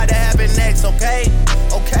okay?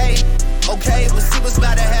 Okay, we'll see what's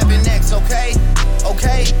about to happen next, okay?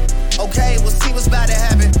 Okay, we'll see what's about to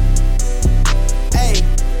happen. Hey,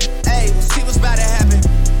 we'll see what's about to happen.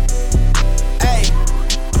 Hey,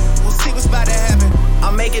 we'll see what's about to happen.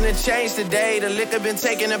 I'm making a change today. The liquor been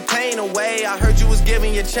taking the pain away. I heard you was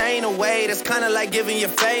giving your chain away. That's kinda like giving your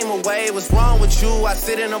fame away. What's wrong with you? I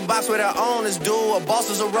sit in a box where the owners do. A boss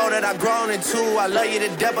is a role that I've grown into. I love you to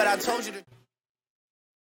death, but I told you to.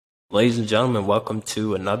 Ladies and gentlemen, welcome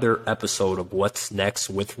to another episode of What's Next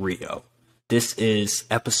with Rio. This is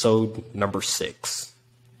episode number 6.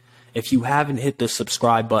 If you haven't hit the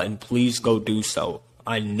subscribe button, please go do so.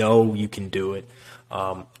 I know you can do it.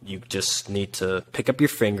 You just need to pick up your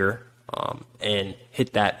finger and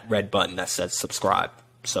hit that red button that says subscribe.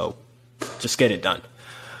 So just get it done.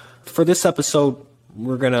 For this episode,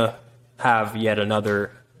 we're going to have yet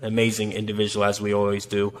another amazing individual, as we always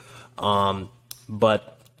do.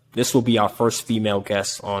 But this will be our first female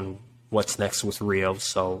guest on What's Next with Rio.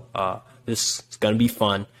 So this is going to be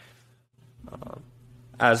fun,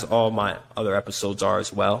 as all my other episodes are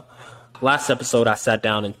as well. Last episode, I sat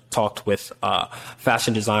down and talked with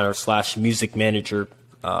fashion designer / music manager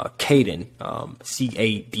Caden,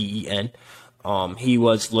 Caden. He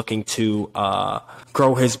was looking to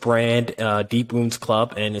grow his brand, Deep Wounds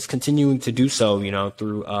Club, and is continuing to do so,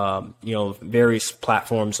 through various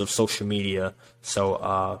platforms of social media.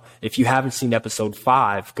 So if you haven't seen episode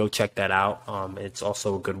 5, go check that out. It's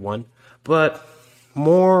also a good one. But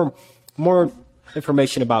more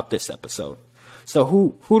information about this episode. So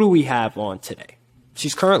who do we have on today?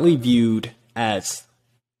 She's currently viewed as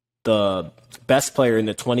the best player in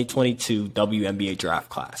the 2022 WNBA draft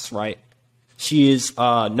class, right? She is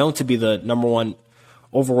known to be the number 1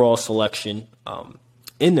 overall selection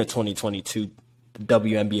in the 2022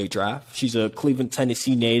 WNBA draft. She's a Cleveland,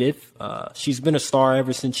 Tennessee native. She's been a star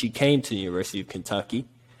ever since she came to the University of Kentucky.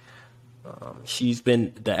 She's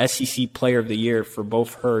been the SEC Player of the Year for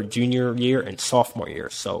both her junior year and sophomore year.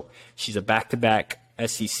 So she's a back-to-back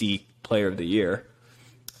SEC Player of the Year.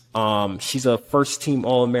 She's a first-team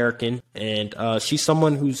All-American, and she's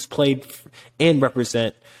someone who's played and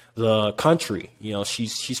represent the country.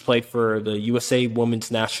 She's played for the USA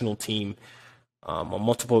Women's National Team on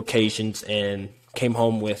multiple occasions and came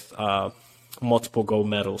home with multiple gold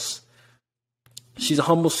medals. She's a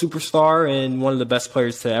humble superstar and one of the best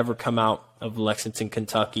players to ever come out of Lexington,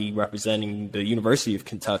 Kentucky, representing the University of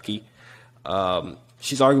Kentucky.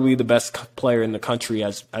 She's arguably the best player in the country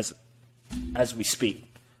as we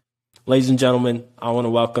speak. Ladies and gentlemen, I want to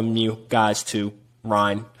welcome you guys to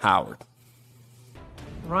Rhyne Howard.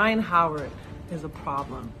 Rhyne Howard is a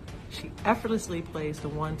problem. She effortlessly plays the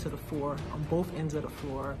 1 to the 4 on both ends of the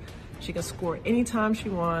floor. She can score anytime she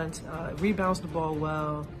wants, rebounds the ball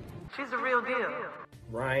well. She's the real deal.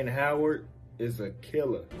 Rhyne Howard is a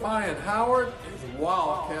killer. Rhyne Howard is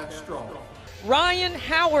Wildcat strong. Rhyne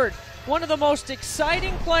Howard, one of the most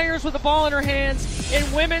exciting players with the ball in her hands in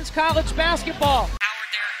women's college basketball. Howard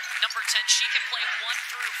there, number 10, she can play 1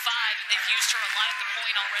 through 5, and they've used her a lot at the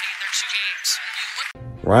point already in their 2 games.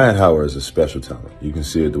 Rhyne Howard is a special talent. You can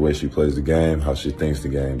see it the way she plays the game, how she thinks the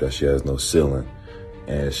game, that she has no ceiling,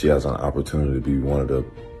 and she has an opportunity to be one of the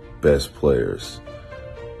best players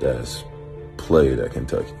that's played at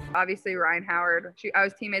Kentucky. Obviously, Rhyne Howard, I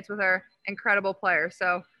was teammates with her, incredible player.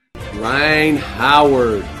 So, Rhyne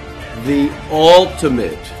Howard, the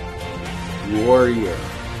ultimate warrior.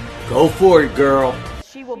 Go for it, girl.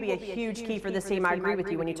 She will be a huge key for this team. I agree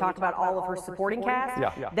with you. When you talk about all of her supporting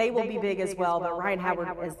cast, they will be big as well. But Rhyne Howard,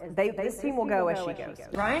 this team will go as she goes.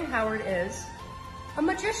 Rhyne Howard is a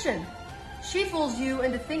magician. She fools you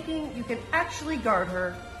into thinking you can actually guard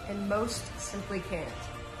her, and most simply can't.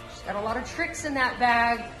 She's got a lot of tricks in that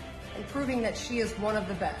bag, and proving that she is one of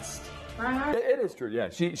the best. It is true, yeah.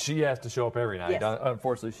 She has to show up every night. Yes.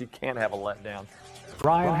 Unfortunately, she can't have a letdown.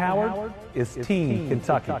 Rhyne Howard is Team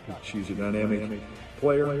Kentucky. She's a dynamic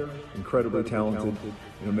player, incredibly talented,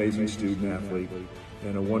 an amazing student athlete,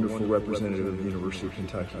 and a wonderful representative of the University of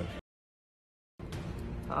Kentucky.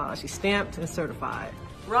 She's stamped and certified.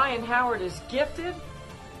 Rhyne Howard is gifted.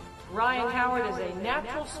 Rhyne Howard is a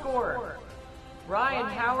natural scorer. Rhyne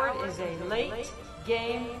Howard is a late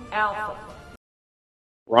game alpha.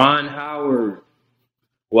 Rhyne Howard,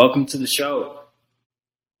 welcome to the show.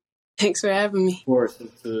 Thanks for having me. Of course,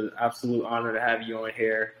 it's an absolute honor to have you on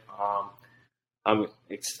here. I'm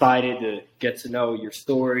excited to get to know your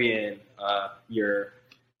story and your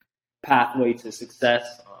pathway to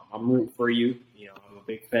success. I'm rooting for you. I'm a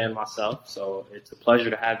big fan myself, so it's a pleasure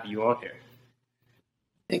to have you on here.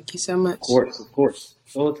 Thank you so much. Of course.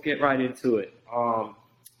 So let's get right into it.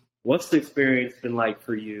 What's the experience been like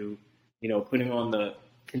for you putting on the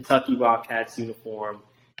Kentucky Wildcats uniform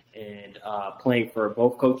and playing for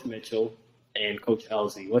both Coach Mitchell and Coach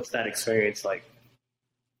Elsie. What's that experience like?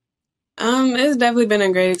 It's definitely been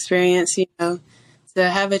a great experience, to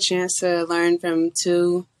have a chance to learn from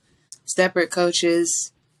two separate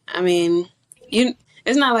coaches. I mean,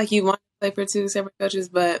 it's not like you want to play for two separate coaches,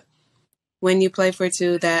 but when you play for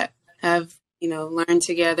two that have, learned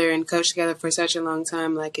together and coached together for such a long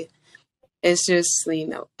time, it's just,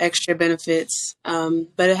 extra benefits.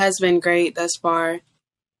 But it has been great thus far.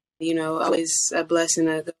 Always a blessing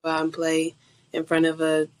to go out and play in front of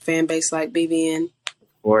a fan base like BBN.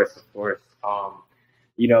 Of course.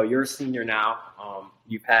 You're a senior now.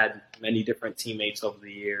 You've had many different teammates over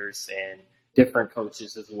the years and different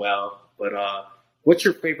coaches as well. But what's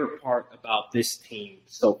your favorite part about this team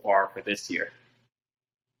so far for this year?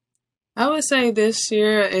 I would say this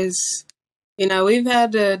year is, we've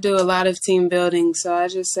had to do a lot of team building. So I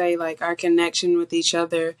just say, our connection with each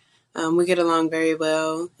other, we get along very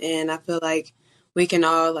well. And I feel like we can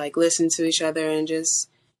all, listen to each other and just,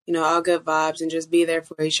 all good vibes and just be there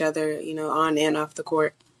for each other, on and off the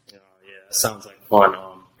court. Yeah, that sounds like fun.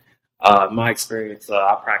 My experience,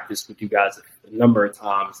 I practiced with you guys a number of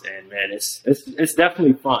times, and man, it's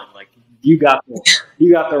definitely fun. You got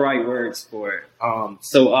the right words for it.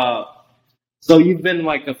 So you've been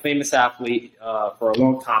a famous athlete for a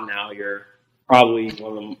long time now. You're probably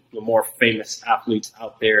one of the more famous athletes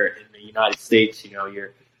out there in the United States.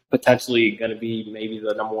 You're potentially going to be maybe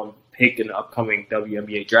the number one pick in the upcoming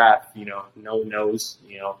WNBA draft. No one knows.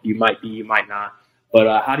 You might be, you might not.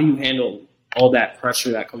 But how do you handle all that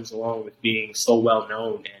pressure that comes along with being so well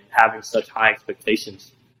known and having such high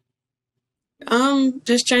expectations?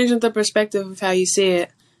 Just changing the perspective of how you see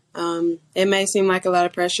it. It may seem like a lot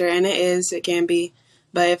of pressure, and it can be.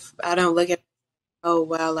 But if I don't look at, oh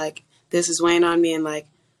wow, this is weighing on me, and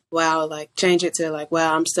wow, change it to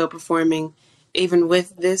wow, I'm still performing, even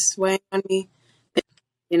with this weighing on me.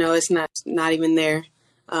 It's not even there.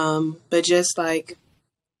 But just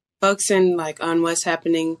focusing on what's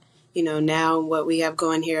happening, now what we have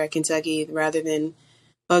going here at Kentucky, rather than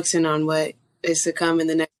focusing on what is to come in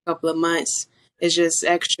the next couple of months, is just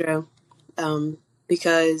extra.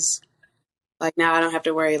 Because now I don't have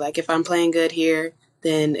to worry. If I'm playing good here,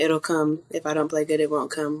 then it'll come. If I don't play good, it won't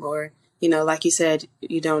come. Or, like you said,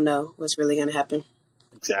 you don't know what's really going to happen.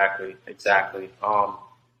 Exactly.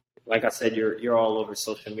 Like I said, you're all over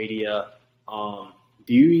social media.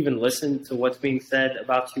 Do you even listen to what's being said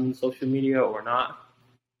about you on social media or not?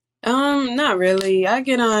 Not really. I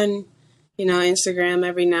get on, Instagram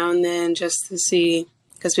every now and then just to see,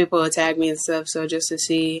 because people will tag me and stuff. So just to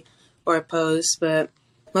see or post, but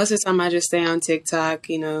most of the time I just stay on TikTok.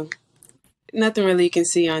 Nothing really you can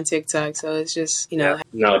see on TikTok, so it's just Yeah.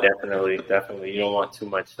 No, definitely. You don't want too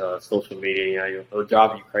much social media. It'll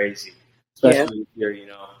drive you crazy, especially if you're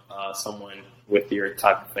someone with your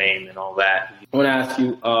type of fame and all that. I want to ask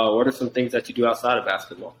you, what are some things that you do outside of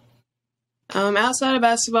basketball? Outside of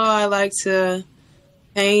basketball, I like to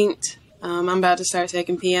paint. I'm about to start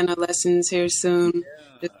taking piano lessons here soon.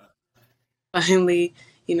 Just finally,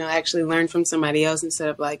 actually learn from somebody else instead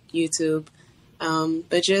of YouTube.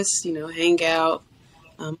 But just, hang out,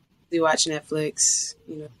 watch Netflix,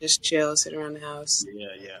 just chill, sit around the house.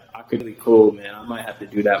 Yeah. I could really cool, man. I might have to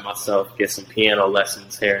do that myself, get some piano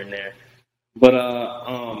lessons here and there. But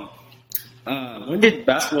when did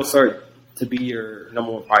basketball start to be your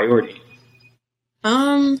number one priority?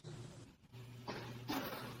 When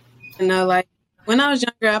I was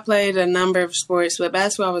younger, I played a number of sports, but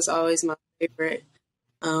basketball was always my favorite.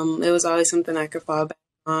 It was always something I could fall back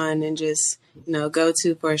on and just, go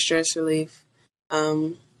to for stress relief. I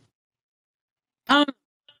don't know.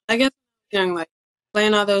 I guess young,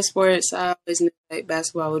 playing all those sports, I always knew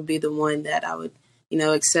basketball would be the one that I would,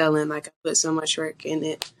 excel in. I put so much work in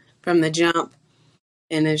it from the jump,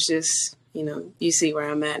 and it's just, you see where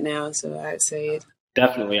I'm at now, so I'd say it.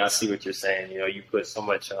 Definitely, I see what you're saying. You put so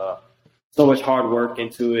much hard work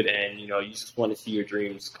into it, and you just want to see your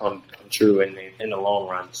dreams come true in the long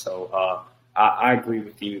run. So I agree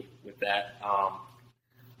with you with that.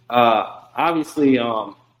 Obviously,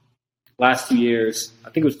 last 2 years, I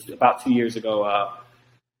think it was about 2 years ago,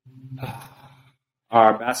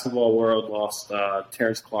 our basketball world lost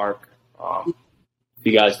Terrence Clark. If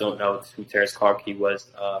you guys don't know who Terrence Clark, he was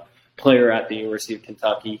a player at the University of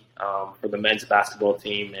Kentucky for the men's basketball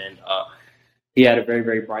team, and he had a very,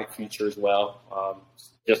 very bright future as well,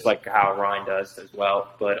 just like how Rhyne does as well.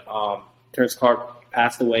 But Terrence Clark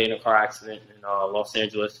passed away in a car accident in Los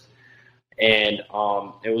Angeles, and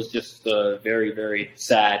it was just a very, very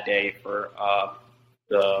sad day for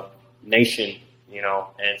the nation,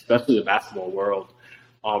 and especially the basketball world.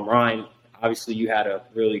 Ryan, obviously you had a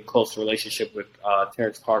really close relationship with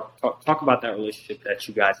Terrence Clark. Talk about that relationship that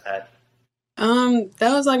you guys had.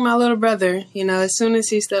 That was like my little brother. As soon as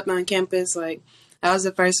he stepped on campus, like I was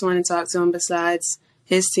the first one to talk to him besides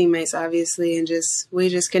his teammates, obviously, and we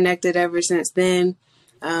just connected ever since then.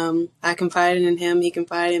 I confided in him, he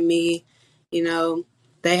confided in me.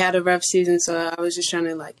 They had a rough season, so I was just trying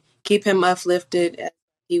to like keep him uplifted.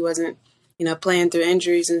 He wasn't, playing through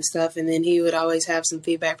injuries and stuff, and then he would always have some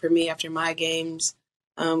feedback for me after my games.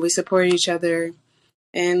 We supported each other,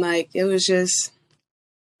 and like it was just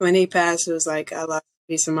when he passed, it was like I lost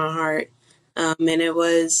a piece of my heart, and it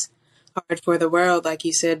was hard for the world, like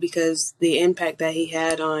you said, because the impact that he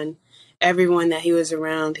had on everyone that he was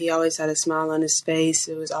around. He always had a smile on his face.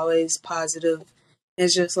 It was always positive.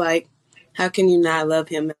 It's just like, how can you not love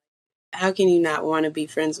him? How can you not want to be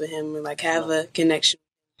friends with him or like have a connection,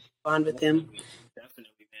 bond with him?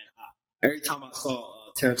 Definitely, man. Every time I saw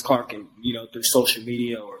Terrence Clark and through social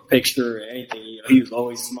media or picture or anything, he was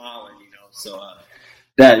always smiling. So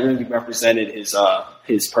that really represented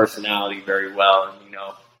his personality very well. And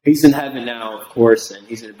he's in heaven now, of course, and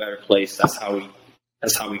he's in a better place. That's how we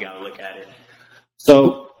got to look at it.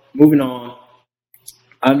 So moving on,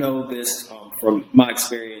 I know this from my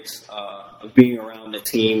experience of being around the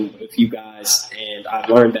team with you guys, and I've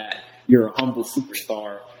learned that you're a humble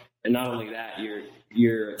superstar, and not only that,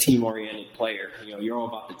 you're a team-oriented player. You're all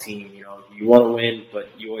about the team. You want to win, but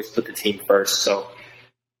you always put the team first. So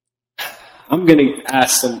I'm going to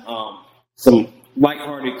ask some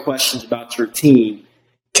lighthearted questions about your team.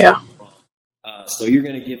 Yeah. So you're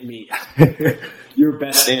going to give me your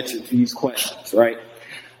best answer to these questions, right?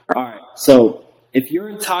 All right. So if your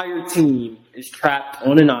entire team is trapped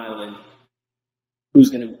on an island,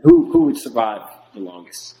 who would survive the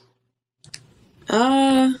longest?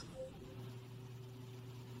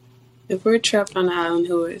 If we're trapped on an island,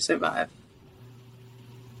 who would survive?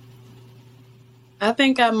 I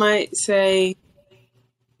think I might say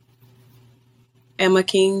Emma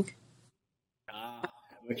King.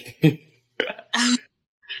 Emma King.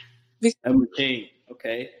 Emma King,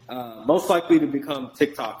 okay. Most likely to become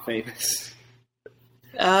TikTok famous.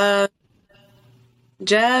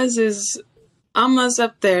 Jazz is almost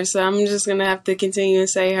up there, so I'm just gonna have to continue to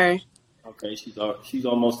say her. Okay, she's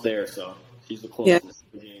almost there, so she's the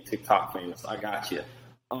closest to being TikTok famous. I got you.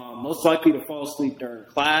 Most likely to fall asleep during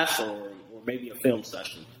class or maybe a film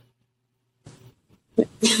session.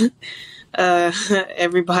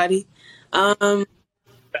 Everybody.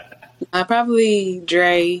 I probably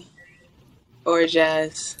Dre or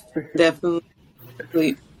Jazz. Definitely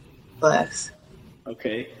sleep class.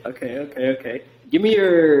 Okay. Give me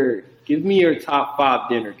your top 5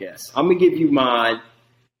 dinner guests. I'm gonna give you mine,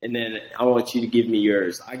 and then I want you to give me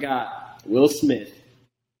yours. I got Will Smith,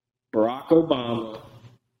 Barack Obama.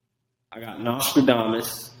 I got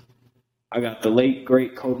Nostradamus. I got the late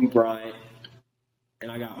great Kobe Bryant,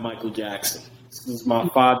 and I got Michael Jackson. This is my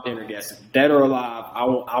 5 dinner guests. Dead or alive, I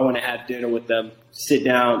want to have dinner with them, sit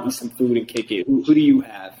down, eat some food, and kick it. Who do you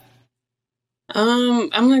have? I'm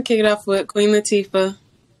gonna kick it off with Queen Latifah.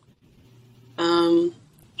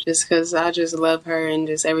 Just because I just love her and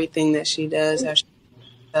just everything that she does. How she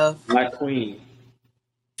does herself. Black Queen.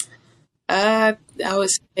 I would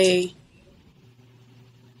say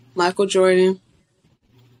Michael Jordan.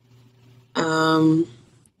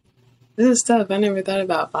 This is tough. I never thought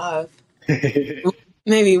about 5.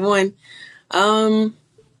 Maybe 1. I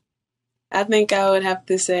think I would have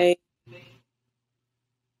to say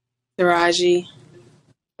Taraji.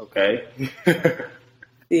 Okay.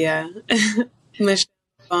 Yeah. Michelle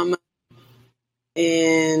Obama.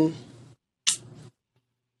 And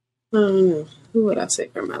I don't know. Who would I say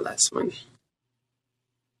for my last one?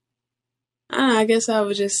 I guess I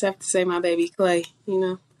would just have to say my baby Clay.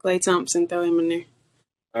 Clay Thompson. Throw him in there.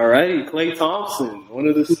 All right, Klay Thompson, one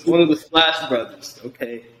of the Splash Brothers.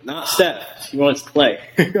 Okay, not Steph. She wants Klay.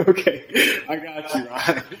 Okay, I got you.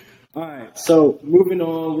 Ryan. All right, so moving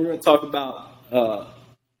on, we're going to talk about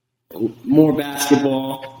more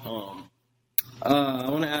basketball. I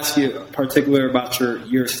want to ask you in particular about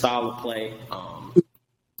your style of play.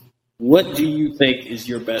 What do you think is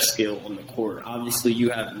your best skill on the court? Obviously,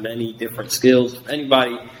 you have many different skills. If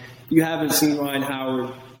anybody, you haven't seen Rhyne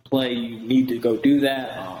Howard play, you need to go do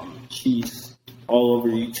that. She's all over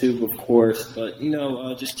YouTube, of course, but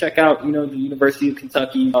just check out the University of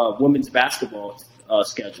Kentucky women's basketball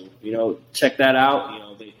schedule. Check that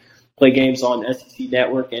out. They play games on SEC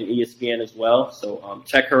Network and ESPN as well. So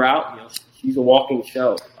check her out. She's a walking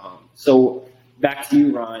show. So back to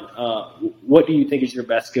you, Ryan. What do you think is your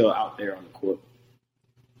best skill out there on the court?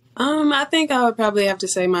 I think I would probably have to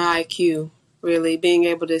say my IQ, really being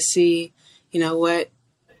able to see, what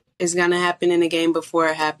is going to happen in a game before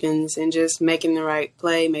it happens and just making the right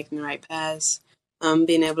play, making the right pass,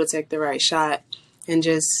 being able to take the right shot and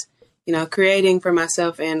just, creating for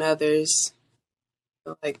myself and others.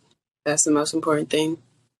 So, that's the most important thing.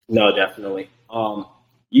 No, definitely.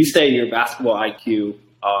 You say your basketball IQ,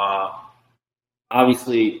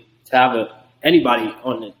 obviously to have anybody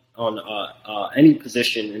on any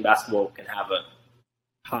position in basketball can have a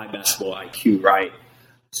high basketball IQ, right?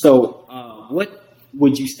 So, what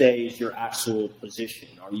would you say is your actual position?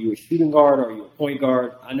 Are you a shooting guard? Are you a point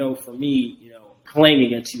guard? I know for me, playing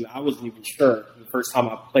against you, I wasn't even sure the first time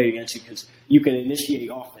I played against you because you can initiate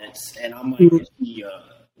offense, and I'm like, is she a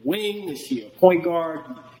wing? Is she a point guard?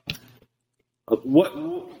 What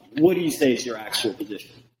do you say is your actual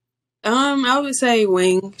position? I would say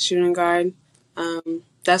wing, shooting guard.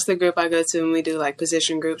 That's the group I go to when we do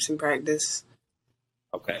position groups in practice.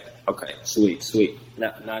 Okay, sweet.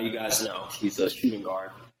 Now you guys know she's a shooting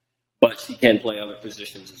guard, but she can play other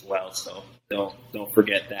positions as well. So don't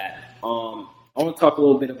forget that. I want to talk a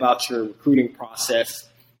little bit about your recruiting process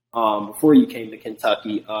before you came to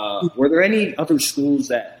Kentucky. Were there any other schools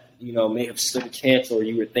that may have stood a chance, or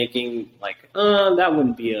you were thinking that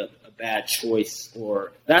wouldn't be a bad choice,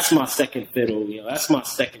 or that's my second fiddle? That's my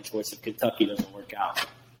second choice if Kentucky doesn't work out.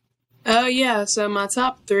 Oh, yeah. So my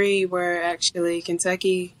top three were actually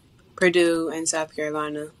Kentucky, Purdue, and South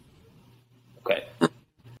Carolina. Okay.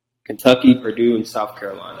 Kentucky, Purdue, and South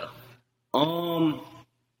Carolina.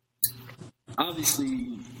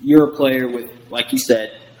 Obviously, you're a player with, like you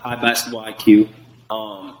said, high basketball IQ.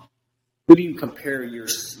 Who do you compare your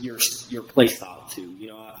play style to?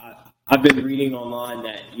 I've been reading online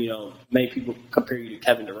that many people compare you to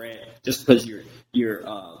Kevin Durant just because your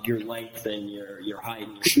length and your height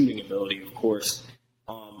and your shooting ability, of course.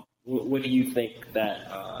 What do you think that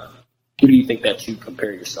who do you think that you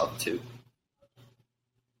compare yourself to?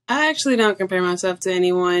 I actually don't compare myself to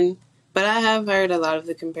anyone, but I have heard a lot of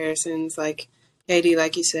the comparisons, like Katie,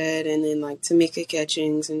 like you said, and then Tamika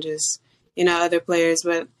Catchings and just other players.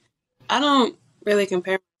 But I don't really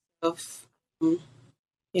compare myself.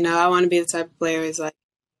 I want to be the type of players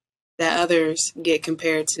that others get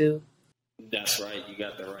compared to. That's right. You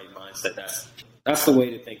got the right mindset. That's the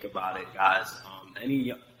way to think about it, guys.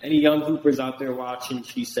 Any young hoopers out there watching,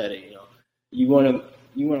 she said it. You want to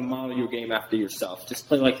model your game after yourself. Just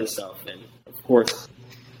play like yourself, and of course,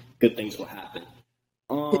 good things will happen.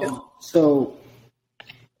 So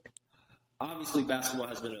obviously, basketball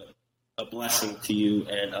has been a blessing to you,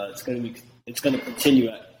 and it's going to continue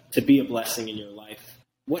to be a blessing in your life.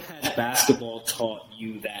 What has basketball taught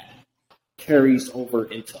you that carries over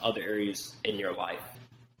into other areas in your life?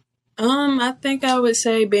 I think I would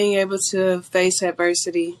say being able to face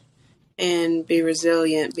adversity and be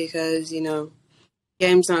resilient because,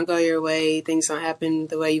 games don't go your way, things don't happen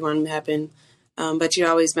the way you want them to happen, but you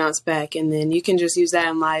always bounce back. And then you can just use that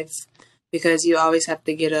in life because you always have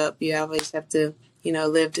to get up. You always have to,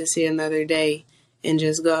 live to see another day and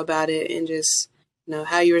just go about it and just,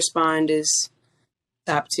 how you respond is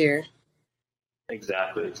top tier.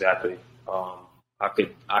 Exactly. I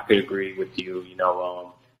could agree with you.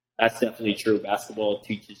 That's definitely true. Basketball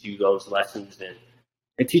teaches you those lessons, and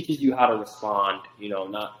it teaches you how to respond.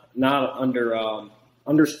 Not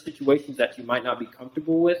under situations that you might not be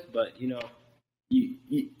comfortable with, but you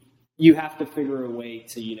have to figure a way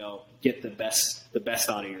to get the best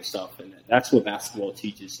out of yourself, and that's what basketball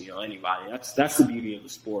teaches anybody. That's the beauty of the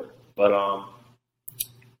sport. But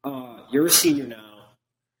you're a senior now.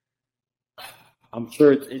 I'm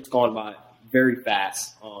sure it's gone by very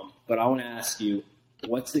fast. But I want to ask you,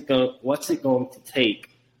 what's it going to take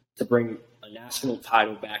to bring a national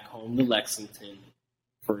title back home to Lexington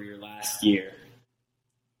for your last year?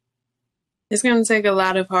 It's going to take a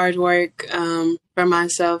lot of hard work from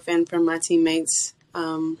myself and from my teammates.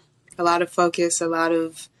 A lot of focus, a lot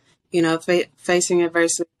of, facing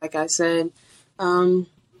adversity, like I said.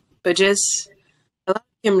 But just a lot of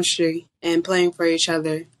chemistry and playing for each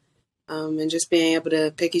other. And just being able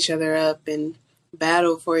to pick each other up and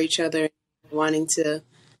battle for each other, wanting to,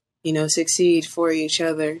 succeed for each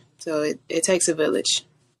other. So it takes a village.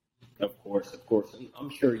 Of course. And I'm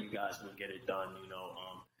sure you guys will get it done.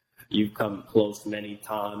 You've come close many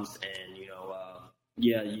times, and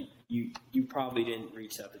you probably didn't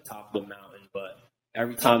reach at the top of the mountain, but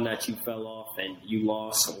every time that you fell off and you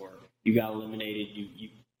lost or you got eliminated,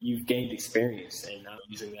 you've gained experience, and now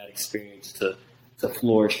using that experience to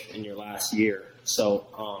flourish in your last year. So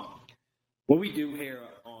what we do here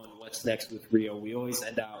on What's Next with Rio, we always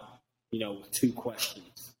end out, with two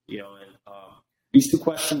questions, and These two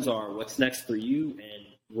questions are: what's next for you, and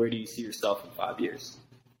where do you see yourself in 5 years?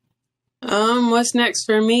 What's next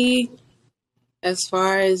for me, as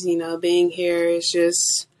far as, being here, is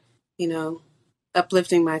just,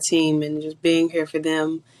 uplifting my team and just being here for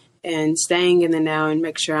them and staying in the now and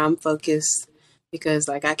make sure I'm focused, because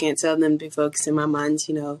I can't tell them to be focused, in my mind's,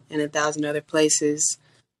 in 1,000 other places.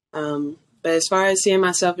 But as far as seeing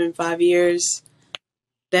myself in 5 years,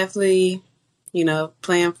 definitely,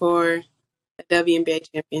 playing for a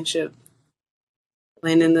WNBA championship,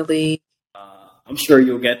 playing in the league. I'm sure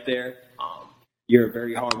you'll get there. You're a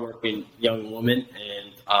very hardworking young woman,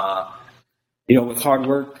 and with hard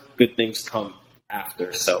work, good things come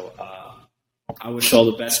after. So I wish all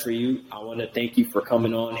the best for you. I want to thank you for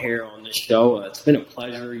coming on here on this show. It's been a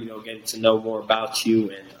pleasure, getting to know more about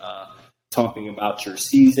you and talking about your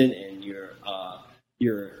season and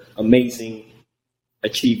your amazing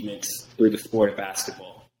achievements through the sport of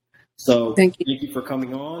basketball. So thank you for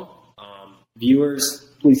coming on. Viewers,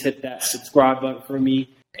 please hit that subscribe button for me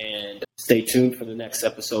and stay tuned for the next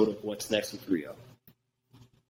episode of What's Next with Rio.